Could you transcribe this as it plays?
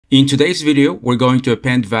In today's video, we're going to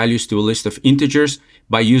append values to a list of integers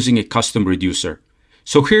by using a custom reducer.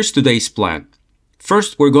 So here's today's plan.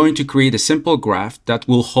 First, we're going to create a simple graph that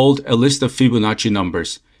will hold a list of Fibonacci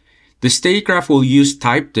numbers. The state graph will use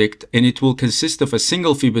typedict, and it will consist of a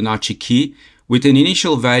single Fibonacci key with an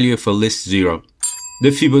initial value of a list 0. The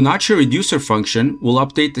Fibonacci reducer function will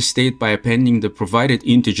update the state by appending the provided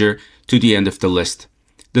integer to the end of the list.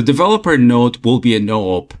 The developer node will be a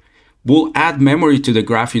no-op. We'll add memory to the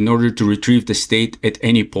graph in order to retrieve the state at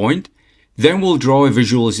any point. Then we'll draw a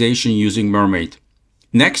visualization using Mermaid.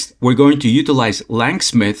 Next, we're going to utilize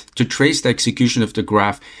LangSmith to trace the execution of the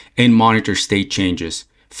graph and monitor state changes.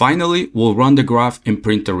 Finally, we'll run the graph and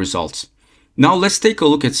print the results. Now let's take a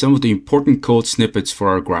look at some of the important code snippets for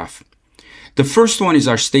our graph. The first one is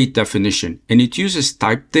our state definition, and it uses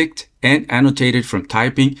typedict and annotated from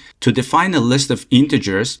typing to define a list of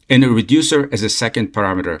integers and a reducer as a second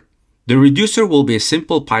parameter. The reducer will be a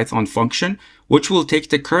simple Python function which will take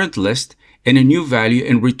the current list and a new value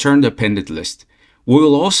and return the appended list. We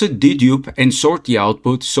will also dedupe and sort the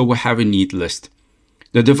output so we have a neat list.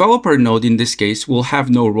 The developer node in this case will have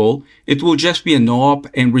no role. It will just be a no-op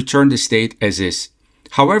and return the state as is.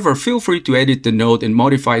 However, feel free to edit the node and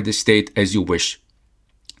modify the state as you wish.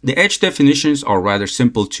 The edge definitions are rather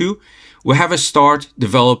simple too. We have a start,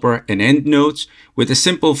 developer, and end nodes with a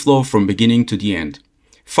simple flow from beginning to the end.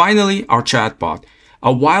 Finally, our chatbot,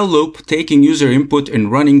 a while loop taking user input and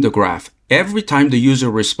running the graph. Every time the user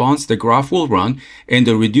responds, the graph will run and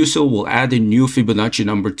the reducer will add a new Fibonacci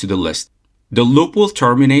number to the list. The loop will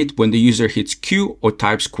terminate when the user hits Q or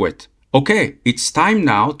types quit. Okay, it's time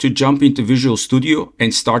now to jump into Visual Studio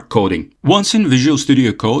and start coding. Once in Visual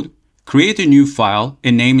Studio Code, create a new file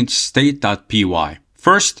and name it state.py.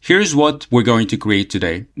 First, here's what we're going to create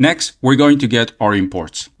today. Next, we're going to get our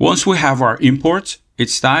imports. Once we have our imports,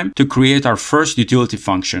 it's time to create our first utility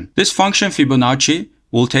function. This function Fibonacci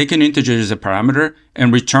will take an integer as a parameter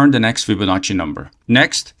and return the next Fibonacci number.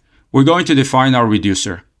 Next, we're going to define our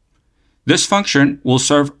reducer. This function will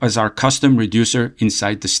serve as our custom reducer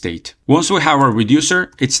inside the state. Once we have our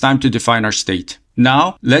reducer, it's time to define our state.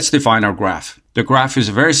 Now, let's define our graph. The graph is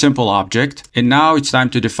a very simple object, and now it's time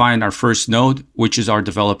to define our first node, which is our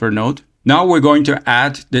developer node. Now we're going to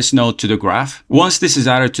add this node to the graph. Once this is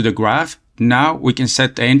added to the graph, now we can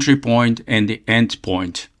set the entry point and the end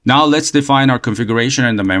point. Now let's define our configuration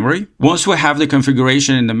and the memory. Once we have the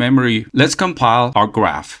configuration and the memory, let's compile our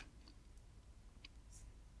graph.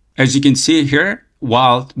 As you can see here,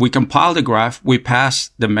 while we compile the graph, we pass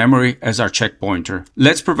the memory as our checkpointer.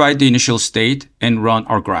 Let's provide the initial state and run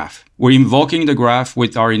our graph. We're invoking the graph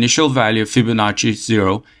with our initial value Fibonacci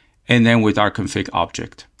 0 and then with our config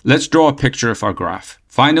object. Let's draw a picture of our graph.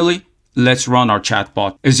 Finally, let's run our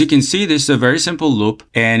chatbot. As you can see, this is a very simple loop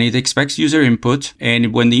and it expects user input.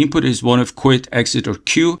 And when the input is one of quit, exit, or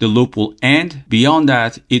Q, the loop will end. Beyond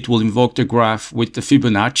that, it will invoke the graph with the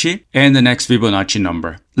Fibonacci and the next Fibonacci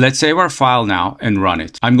number. Let's save our file now and run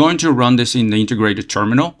it. I'm going to run this in the integrated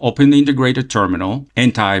terminal. Open the integrated terminal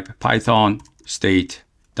and type python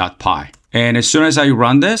state.py. And as soon as I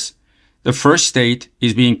run this, the first state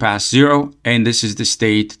is being passed 0, and this is the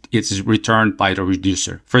state it is returned by the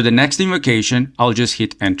reducer. For the next invocation, I'll just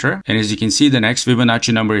hit enter. And as you can see, the next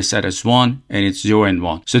Fibonacci number is set as 1, and it's 0 and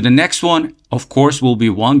 1. So the next one, of course, will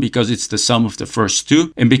be 1 because it's the sum of the first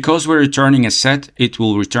two. And because we're returning a set, it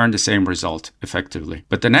will return the same result effectively.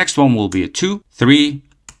 But the next one will be a 2, 3,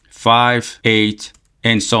 5, 8,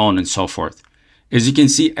 and so on and so forth. As you can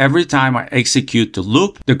see, every time I execute the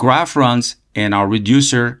loop, the graph runs and our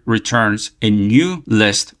reducer returns a new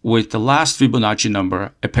list with the last Fibonacci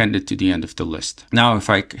number appended to the end of the list. Now, if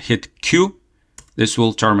I hit Q, this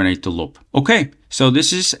will terminate the loop. Okay, so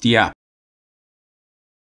this is the app.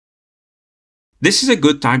 This is a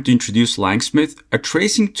good time to introduce LangSmith, a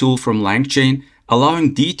tracing tool from LangChain,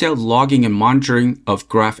 allowing detailed logging and monitoring of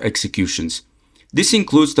graph executions. This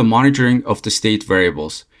includes the monitoring of the state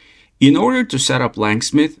variables. In order to set up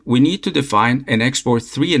LangSmith, we need to define and export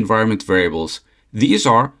 3 environment variables. These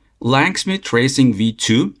are LangSmith tracing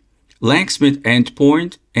v2, LangSmith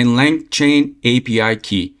endpoint, and LangChain API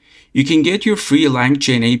key. You can get your free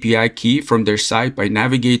LangChain API key from their site by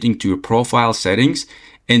navigating to your profile settings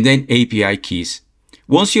and then API keys.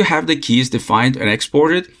 Once you have the keys defined and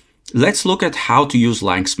exported, let's look at how to use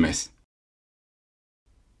LangSmith.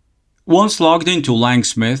 Once logged into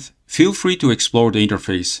LangSmith, feel free to explore the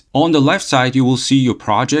interface. On the left side, you will see your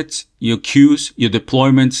projects, your queues, your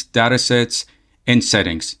deployments, datasets, and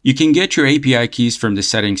settings. You can get your API keys from the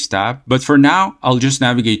settings tab, but for now, I'll just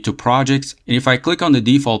navigate to projects. And if I click on the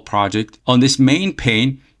default project, on this main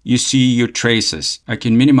pane, you see your traces. I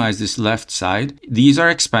can minimize this left side. These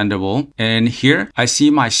are expandable. And here I see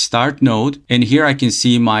my start node. And here I can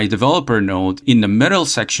see my developer node. In the middle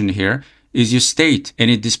section here is your state. And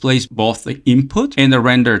it displays both the input and the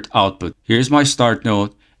rendered output. Here's my start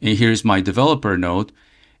node. And here's my developer node.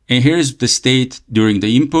 And here's the state during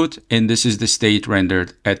the input, and this is the state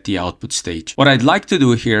rendered at the output stage. What I'd like to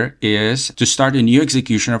do here is to start a new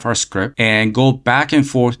execution of our script and go back and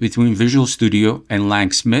forth between Visual Studio and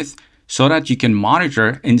LangSmith so that you can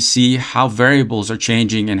monitor and see how variables are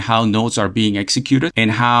changing and how nodes are being executed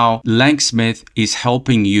and how LangSmith is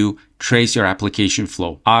helping you trace your application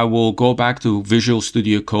flow. I will go back to Visual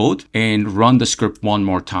Studio Code and run the script one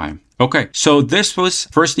more time. Okay, so this was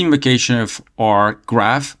first invocation of our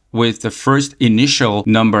graph with the first initial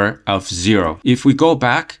number of 0. If we go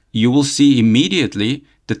back, you will see immediately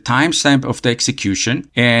the timestamp of the execution,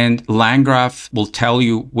 and LangGraph will tell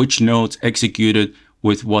you which nodes executed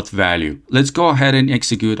with what value. Let's go ahead and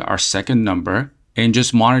execute our second number and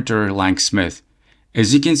just monitor LangSmith.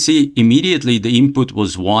 As you can see, immediately the input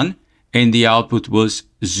was 1 and the output was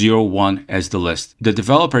 0, 1 as the list. The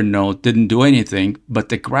developer node didn't do anything, but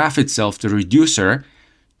the graph itself, the reducer,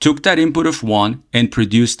 took that input of 1 and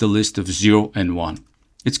produced the list of 0 and 1.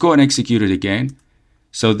 Let's go and execute it again.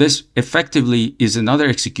 So this effectively is another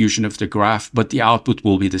execution of the graph, but the output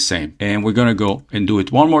will be the same. And we're going to go and do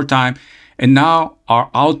it one more time. And now our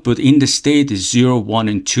output in the state is 0, 1,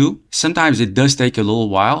 and 2. Sometimes it does take a little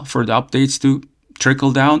while for the updates to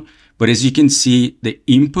trickle down. But as you can see, the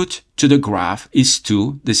input to the graph is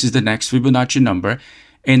 2. This is the next Fibonacci number.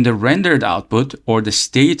 And the rendered output, or the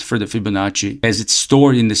state for the Fibonacci, as it's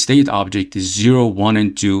stored in the state object, is 0, 1,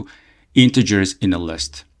 and 2 integers in a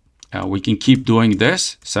list. We can keep doing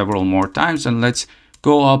this several more times, and let's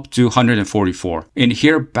go up to 144. And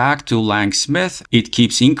here back to LangSmith, it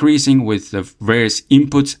keeps increasing with the various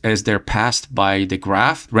inputs as they're passed by the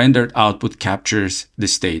graph. Rendered output captures the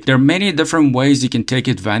state. There are many different ways you can take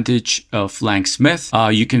advantage of LangSmith.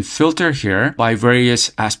 You can filter here by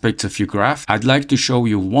various aspects of your graph. I'd like to show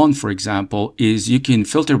you one, for example, is you can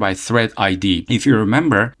filter by thread ID. If you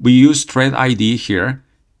remember, we use thread ID here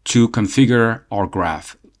to configure our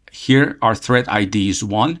graph. Here, our thread ID is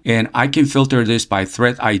 1, and I can filter this by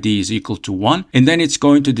thread ID is equal to 1, and then it's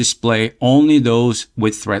going to display only those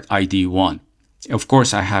with thread ID 1. Of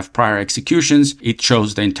course, I have prior executions. It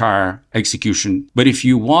shows the entire execution. But if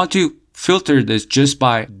you want to filter this just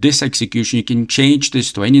by this execution, you can change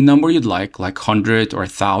this to any number you'd like 100 or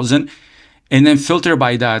 1,000, and then filter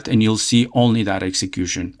by that, and you'll see only that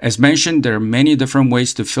execution. As mentioned, there are many different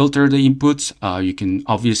ways to filter the inputs. You can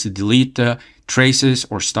obviously delete the traces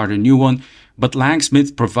or start a new one, but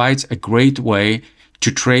LangSmith provides a great way to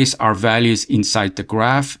trace our values inside the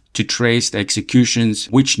graph, to trace the executions,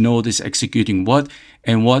 which node is executing what,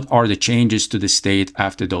 and what are the changes to the state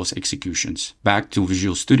after those executions. Back to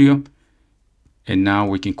Visual Studio, and now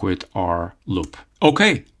we can quit our loop.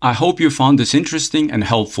 Okay, I hope you found this interesting and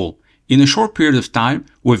helpful. In a short period of time,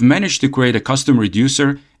 we've managed to create a custom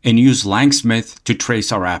reducer and use LangSmith to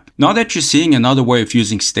trace our app. Now that you're seeing another way of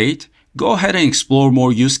using state, go ahead and explore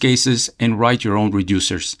more use cases and write your own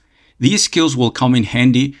reducers. These skills will come in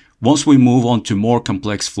handy once we move on to more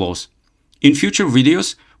complex flows. In future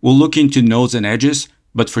videos, we'll look into nodes and edges,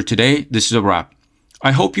 but for today, this is a wrap.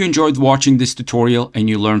 I hope you enjoyed watching this tutorial and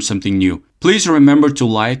you learned something new. Please remember to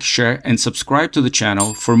like, share, and subscribe to the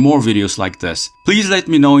channel for more videos like this. Please let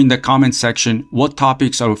me know in the comment section what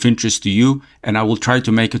topics are of interest to you, and I will try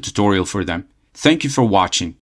to make a tutorial for them. Thank you for watching.